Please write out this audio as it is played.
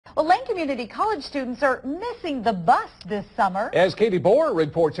Well, Lane Community College students are missing the bus this summer. As Katie Boer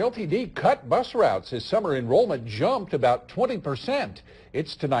reports, LTD cut bus routes as summer enrollment jumped about 20%.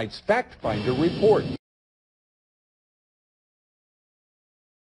 It's tonight's Fact Finder report.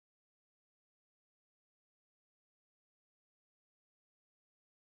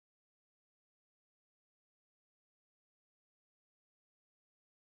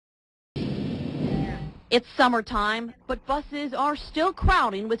 It's summertime, but buses are still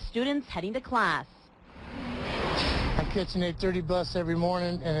crowding with students heading to class. I catch an 8:30 bus every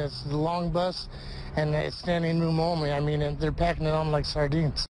morning, and it's the long bus, and it's standing room only. I mean, and they're packing it on like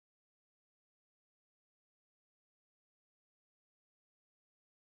sardines.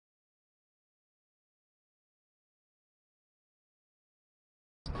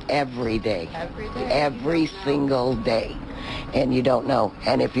 Every day. Every single day. And you don't know.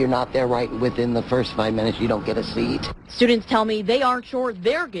 And if you're not there right within the first 5 minutes, you don't get a seat. Students tell me they aren't sure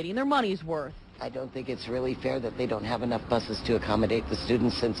they're getting their money's worth. I don't think it's really fair that they don't have enough buses to accommodate the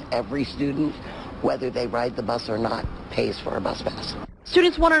students, since every student, whether they ride the bus or not, pays for a bus pass.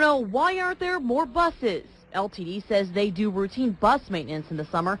 Students want to know, why aren't there more buses? LTD says they do routine bus maintenance in the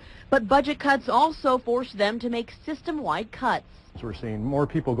summer, but budget cuts also force them to make system-wide cuts. We're seeing more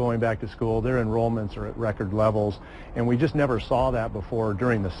people going back to school. Their enrollments are at record levels, and we just never saw that before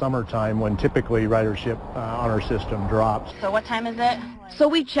during the summertime, when typically ridership on our system drops. So what time is it? So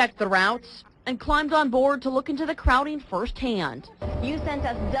we checked the routes and climbed on board to look into the crowding firsthand. You sent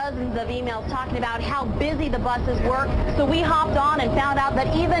us dozens of emails talking about how busy the buses were, so we hopped on and found out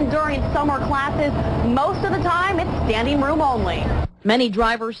that even during summer classes, most of the time it's standing room only. Many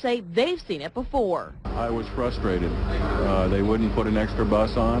drivers say they've seen it before. I was frustrated. They wouldn't put an extra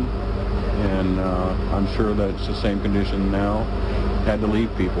bus on, and I'm sure that it's the same condition now. Had to leave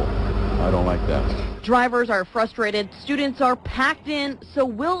people. I don't like that. Drivers are frustrated, students are packed in, so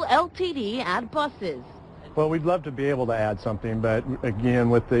will LTD add buses? Well, we'd love to be able to add something, but again,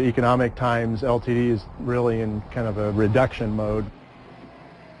 with the economic times, LTD is really in kind of a reduction mode.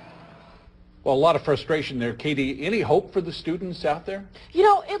 Well, a lot of frustration there. Katie, any hope for the students out there? You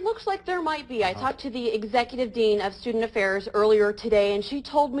know, it looks like there might be. I talked to the executive dean of student affairs earlier today, and she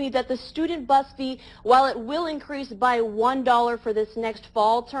told me that the student bus fee, while it will increase by $1 for this next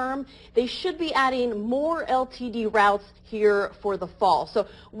fall term, they should be adding more LTD routes here for the fall. So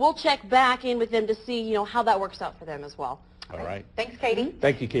we'll check back in with them to see, how that works out for them as well. All right. Thanks, Katie.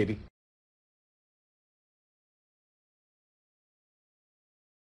 Thank you, Katie.